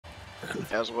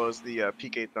as well as the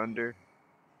PK Thunder.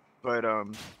 But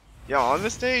yeah, on the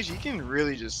stage he can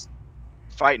really just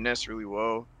fight Ness really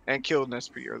well and kill Ness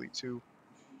pretty early too.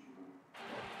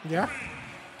 Yeah.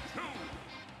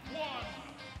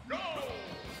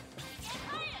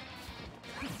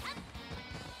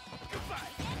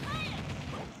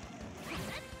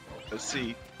 Let's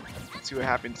see what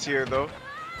happens here though.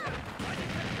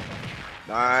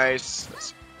 Nice.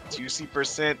 That's juicy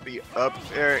percent, the up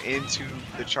air into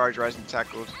the charge rising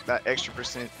tackles. That extra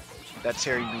percent that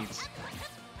Terry needs.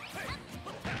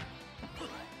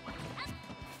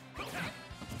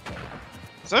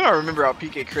 Something I remember about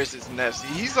PkChris is Ness.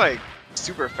 He's like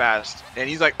super fast, and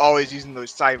he's like always using the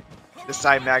side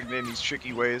magnet in these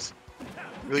tricky ways.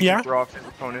 Really can throw off his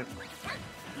opponent.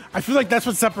 I feel like that's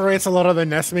what separates a lot of the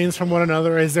Ness mains from one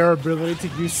another, is their ability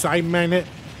to use side magnet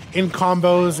in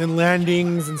combos, in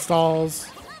landings, and stalls.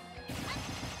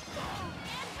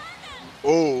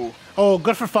 Oh,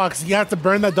 good for Fox. He had to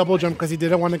burn that double jump because he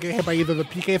didn't want to get hit by either the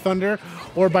PK Thunder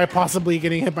or by possibly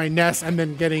getting hit by Ness and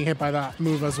then getting hit by that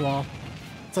move as well.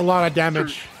 It's a lot of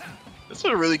damage. That's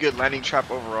a really good landing trap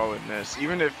overall with Ness.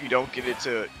 Even if you don't get it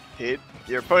to hit,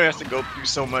 your opponent has to go through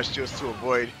so much just to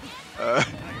avoid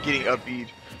getting up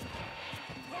B'd.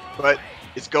 But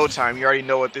it's go time. You already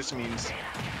know what this means.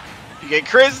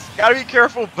 PkChris, gotta be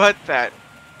careful, but that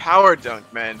power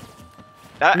dunk, man.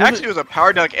 That actually was a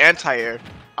power dunk anti-air.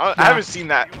 I haven't seen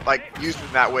that like used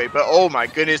in that way, but oh my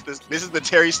goodness, this is the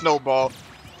Terry snowball.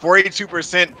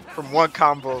 42% from one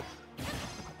combo.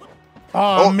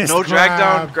 Oh, no drag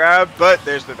down grab, but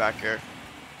there's the back air.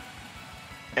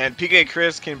 And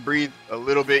PkChris can breathe a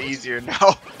little bit easier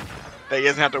now that he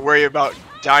doesn't have to worry about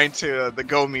dying to the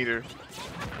go meter.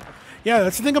 Yeah,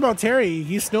 that's the thing about Terry.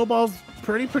 He snowballs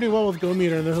pretty well with go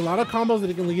meter, and there's a lot of combos that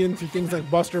he can lead into things like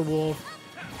Buster Wolf.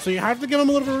 So you have to give him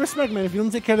a little bit of respect, man. If you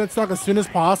don't take care of that stock as soon as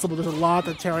possible, there's a lot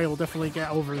that Terry will definitely get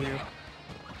over you.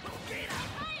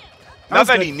 Not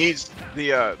that he needs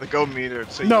the go meter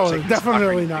to no,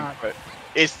 definitely not. But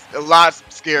it's a lot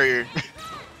scarier.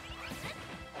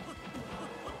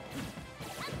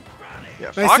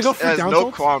 Yeah, Fox has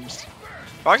no qualms.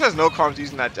 Fox has no qualms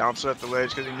using that down tilt at the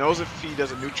ledge because he knows if he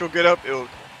does a neutral get up, it'll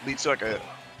lead to like a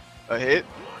hit.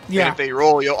 Yeah. And if they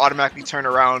roll, you'll automatically turn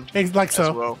around. Like so.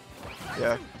 As well.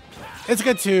 Yeah. It's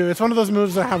good too. It's one of those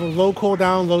moves that have a low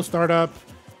cooldown, low startup.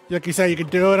 Like you said, you can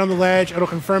do it on the ledge. It'll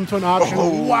confirm to an option.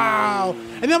 Oh. Wow.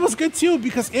 And that was good too,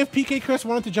 because if PkChris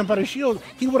wanted to jump out of shield,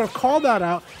 he would have called that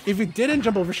out. If he didn't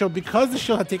jump over shield, because the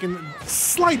shield had taken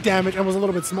slight damage and was a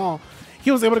little bit small, he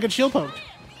was able to get shield poked.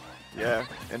 Yeah,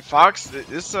 and Fox,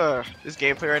 this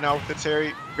gameplay right now with the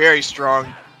Terry, very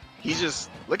strong. He's just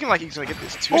looking like he's gonna get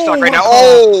this 2-stock right now.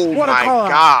 Oh my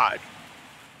god!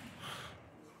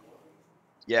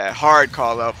 Yeah, hard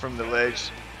call out from the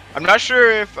ledge. I'm not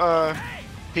sure if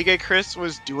PkChris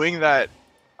was doing that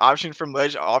option from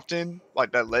ledge often,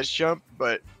 like that ledge jump,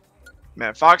 but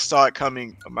man, Fox saw it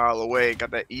coming a mile away.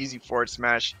 Got that easy forward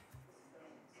smash.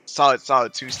 Solid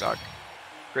 2-stock.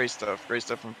 Great stuff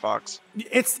from Fox.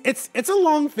 It's a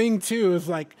long thing too. It's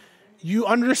like you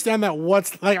understand that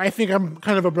what's like. I think I'm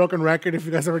kind of a broken record if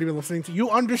you guys have already been listening to. You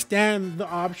understand the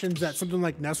options that something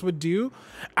like Ness would do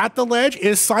at the ledge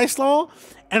is side stall,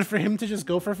 and for him to just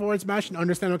go for forward smash and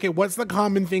understand, okay, what's the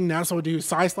common thing Ness will do?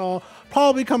 Side stall,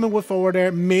 probably coming with forward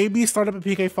air, maybe start up a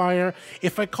PK fire.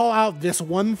 If I call out this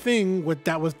one thing with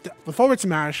that was the forward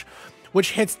smash,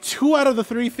 which hits 2 out of the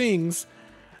 3 things,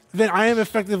 then I am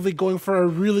effectively going for a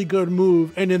really good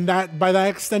move, and in that, by that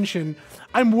extension,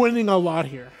 I'm winning a lot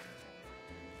here.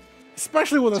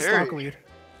 Especially with a stock lead.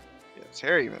 Yeah,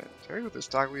 Terry, man. Terry with the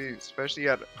stock lead, especially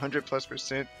at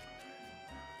 100+%.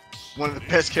 One of the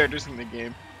best characters in the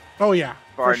game. Oh yeah,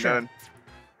 bar none.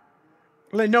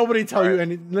 Let nobody tell you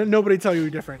any. Let nobody tell you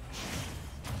different.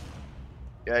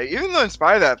 Yeah, even though in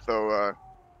spite of that though,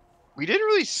 we didn't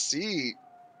really see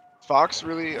Fox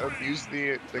really abuse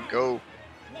the go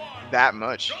that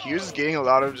much. He was getting a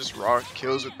lot of just raw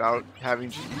kills without having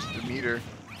to use the meter.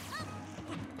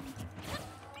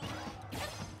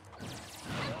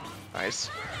 Nice.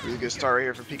 Really good start right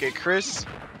here for PkChris.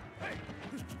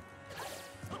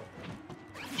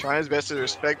 Trying his best to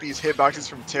respect these hitboxes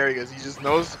from Terry because he just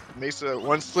knows makes a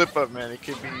one slip up, man. It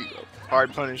could be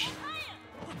hard punish.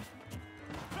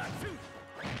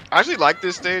 I actually like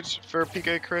this stage for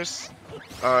PkChris.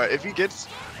 If he gets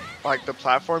like the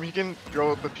platform, he can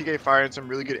throw the PK fire in some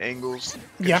really good angles,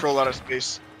 control a lot of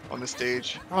space on the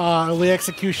stage. Early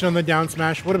execution on the down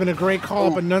smash would have been a great call,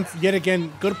 but none, yet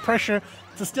again, good pressure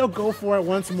to still go for it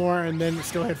once more and then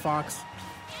still hit Fox.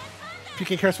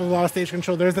 PkChris with a lot of stage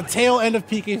control. There's the tail end of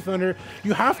PK Thunder.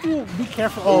 You have to be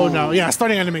careful. Oh no, yeah,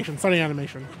 starting animation.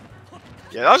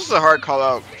 Yeah, that was just a hard call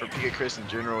out for PkChris in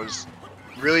general. Is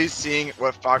really seeing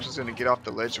what Fox was going to get off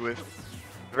the ledge with.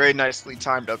 Very nicely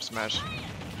timed up smash.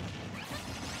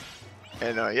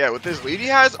 And yeah, with this lead he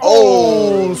has.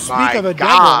 Oh, speak my of the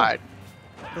God.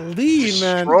 Devil. The lead,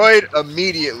 Destroyed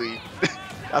immediately.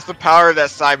 That's the power of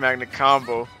that side magnet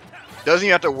combo. Doesn't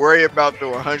even have to worry about the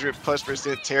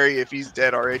 100+% Terry if he's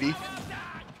dead already.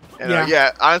 And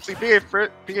yeah, honestly,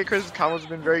 PkChris' combos have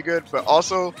been very good, but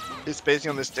also his spacing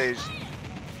on the stage,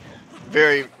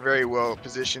 very, very well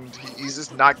positioned. He's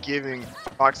just not giving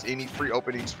Fox any free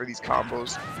openings for these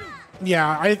combos.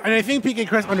 Yeah, I think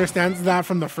PkChris understands that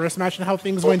from the first match and how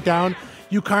things went down.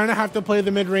 You kind of have to play the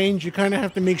mid-range. You kind of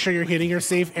have to make sure you're hitting your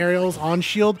safe aerials on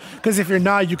shield, because if you're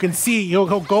not, you can see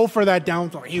he'll go for that down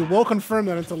throw. He will confirm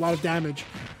that it's a lot of damage.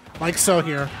 Like so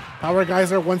here. Power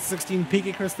Geyser 116,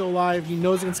 PkChris still alive. He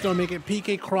knows he can still make it.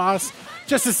 PK cross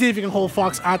just to see if he can hold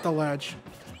Fox at the ledge.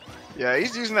 Yeah,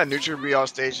 he's using that neutral B off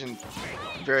stage in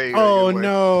very, very oh good way.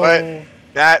 No. But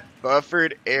that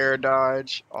buffered air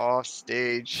dodge off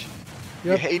stage.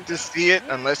 Yep. You hate to see it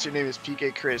unless your name is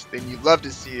PkChris. Then you love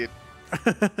to see it.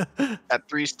 That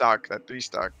three stock.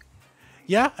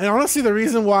 Yeah, and honestly, the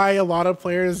reason why a lot of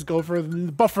players go for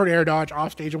the buffered air dodge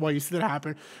off stage and why you see that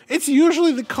happen, it's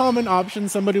usually the common option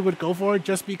somebody would go for,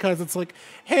 just because it's like,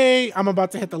 hey, I'm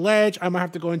about to hit the ledge, I might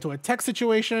have to go into a tech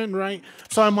situation, right?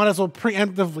 So I might as well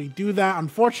preemptively do that.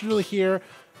 Unfortunately here,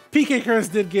 PkChris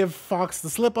did give Fox the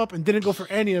slip up and didn't go for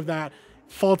any of that,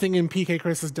 faulting in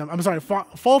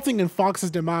faulting in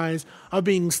Fox's demise of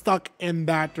being stuck in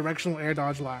that directional air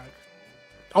dodge lag.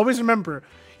 Always remember,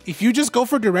 if you just go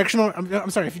for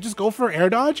if you just go for air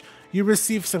dodge, you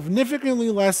receive significantly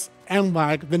less end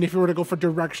lag than if you were to go for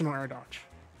directional air dodge.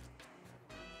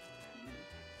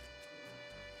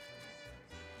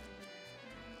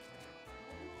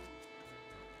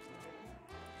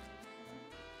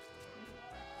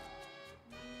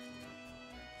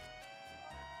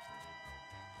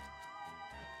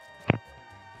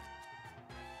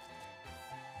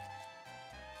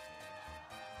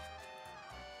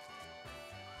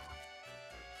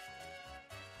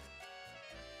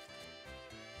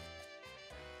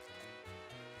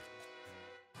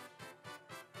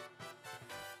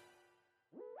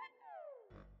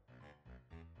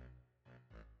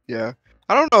 Yeah,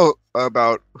 I don't know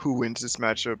about who wins this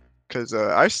matchup, because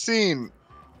I've seen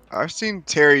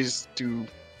Terry's do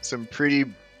some pretty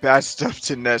bad stuff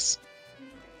to Ness.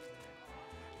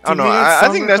 I don't know. I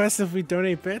think that's if we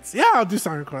donate bits. Yeah, I'll do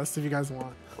song requests if you guys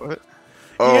want. What? If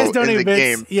you guys donate in the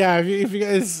bits, game. yeah. If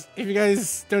you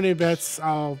guys donate bits,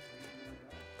 I'll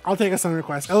take a song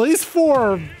request, at least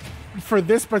for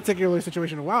this particular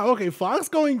situation. Wow. Okay, Fox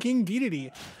going King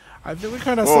DDD. I think we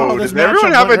kind of saw this. Does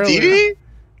everyone have a DDD?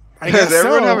 Does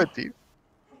everyone have a DDD?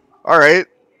 All right.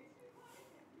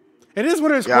 It is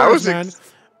winner's quarters, man.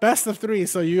 Best of 3,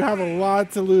 so you have a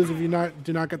lot to lose if you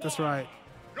do not get this right.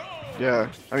 Yeah,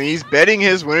 I mean, he's betting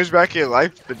his winner's bracket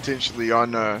life potentially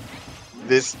on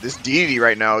this DDD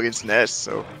right now against Ness.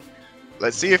 So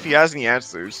let's see if he has any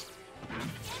answers.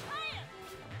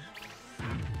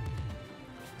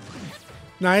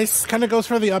 Nice. Kind of goes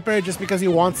for the up air just because he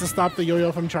wants to stop the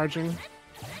yo-yo from charging.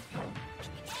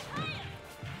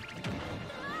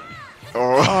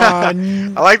 Oh, I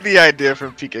like the idea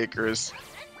from PkChris.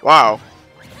 Wow.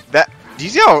 Do you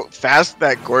see how fast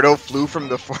that Gordo flew from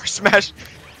the force smash?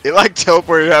 It like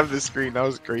teleported out of the screen. That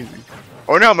was crazy.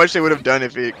 I wonder how much they would have done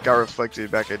if it got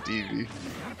reflected back at DV.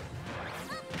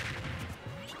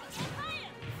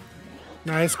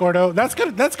 Nice, Gordo. That's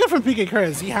good. That's good from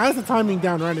PkChris. He has the timing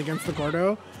down right against the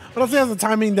Gordo, but also has the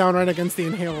timing down right against the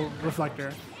inhale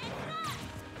reflector.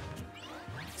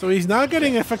 So he's not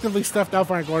getting effectively stuffed out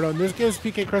by Gordo, and this gives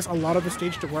PkChris a lot of the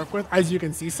stage to work with, as you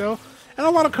can see so, and a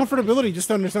lot of comfortability just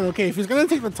to understand, okay, if he's going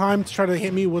to take the time to try to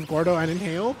hit me with Gordo and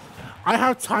inhale, I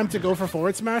have time to go for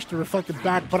forward smash to reflect it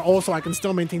back, but also I can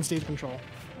still maintain stage control.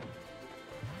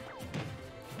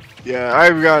 Yeah, I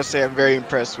gotta say I'm very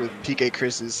impressed with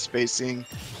PkChris's spacing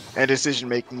and decision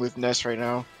making with Ness right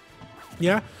now.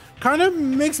 Yeah, kind of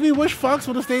makes me wish Fox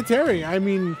would have stayed Terry. I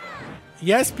mean,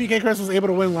 yes, PkChris was able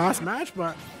to win last match,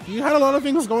 but he had a lot of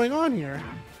things going on here.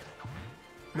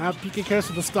 Now PkChris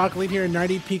with the stock lead here,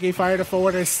 90 PK fire to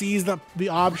forward, and sees the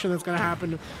option that's going to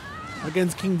happen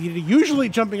against King DDD. Usually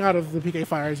jumping out of the PK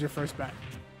fire is your first bet.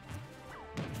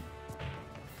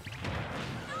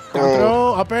 Down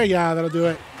throw, up air, yeah, that'll do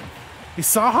it. You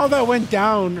saw how that went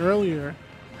down earlier.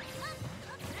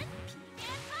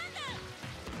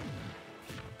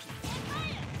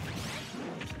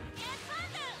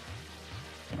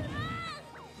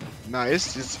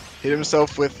 Nice, just hit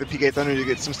himself with the PK Thunder to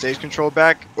get some stage control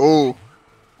back. Oh.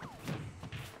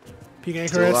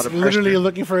 PkChris literally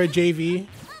looking for a JV.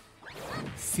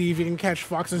 See if you can catch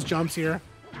Fox's jumps here.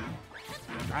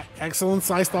 Excellent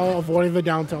side stall, avoiding the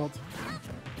down tilt.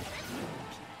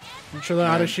 Neutral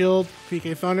out of shield.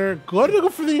 PK Thunder. Good to go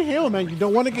for the inhale, man. You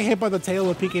don't want to get hit by the tail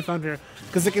of PK Thunder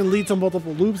because it can lead to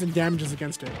multiple loops and damages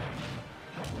against it.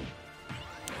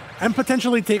 And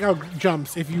potentially take out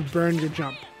jumps if you burn your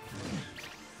jump.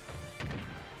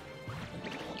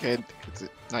 Okay, it's a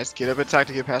nice get up attack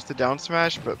to get past the down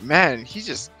smash, but man, he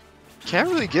just can't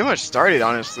really get much started,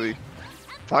 honestly.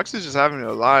 Fox is just having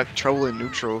a lot of trouble in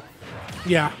neutral.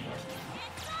 Yeah.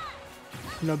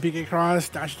 You know, PK cross,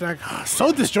 dash attack.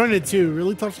 So disjointed too.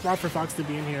 Really tough spot for Fox to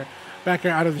be in here. Back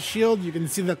air out of the shield. You can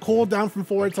see the cooldown from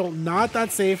forward tilt. Not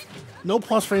that safe. No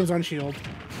plus frames on shield.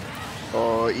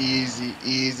 Oh, easy,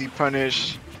 easy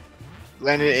punish.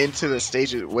 Landed into the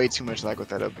stage with way too much lag with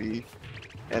that up B.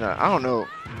 And I don't know.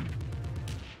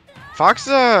 Fox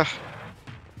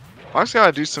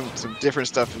gotta do some different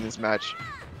stuff in this match.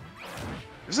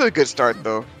 This is a good start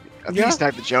though. I think he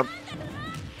snagged the jump.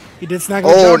 He did snag the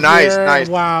jump. Oh, nice, here. nice.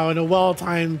 Wow, and a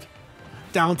well-timed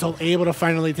down tilt, able to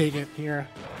finally take it here.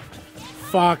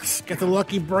 Fox gets a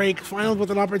lucky break, finally with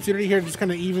an opportunity here to just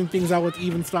kind of even things out with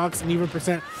even stocks and even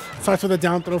percent. Starts with a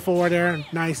down throw forward air.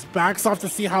 Nice. Backs off to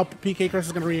see how PkChris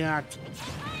is going to react.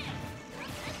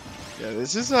 Yeah,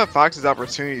 this is Fox's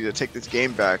opportunity to take this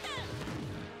game back.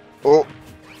 Oh,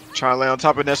 trying to lay on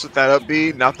top of Ness with that up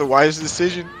B. Not the wisest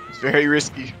decision. It's very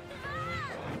risky.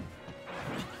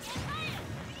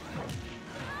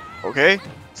 Okay,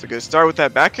 it's a good start with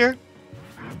that back air.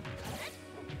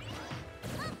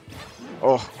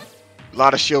 Oh, a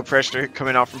lot of shield pressure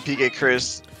coming out from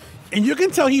PkChris. And you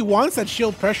can tell he wants that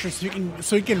shield pressure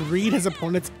so he can read his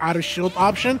opponent's out of shield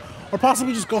option, or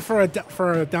possibly just go for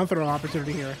a down throw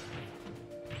opportunity here.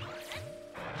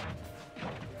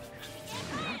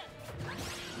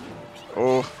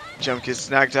 Oh, jump gets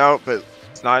snagged out, but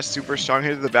it's not a super strong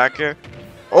hit to the back air.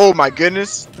 Oh my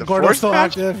goodness, the force still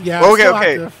patch? Active. Yeah, okay, still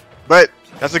okay, active. But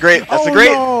that's a great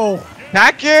No.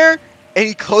 back air, and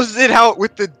he closes it out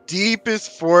with the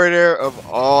deepest forward air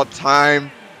of all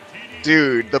time.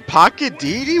 Dude, the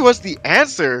PkChris was the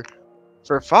answer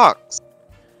for Fox.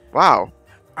 Wow.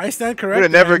 I stand corrected.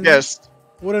 Would have never guessed.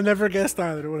 Would have never guessed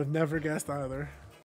either. Would have never guessed either.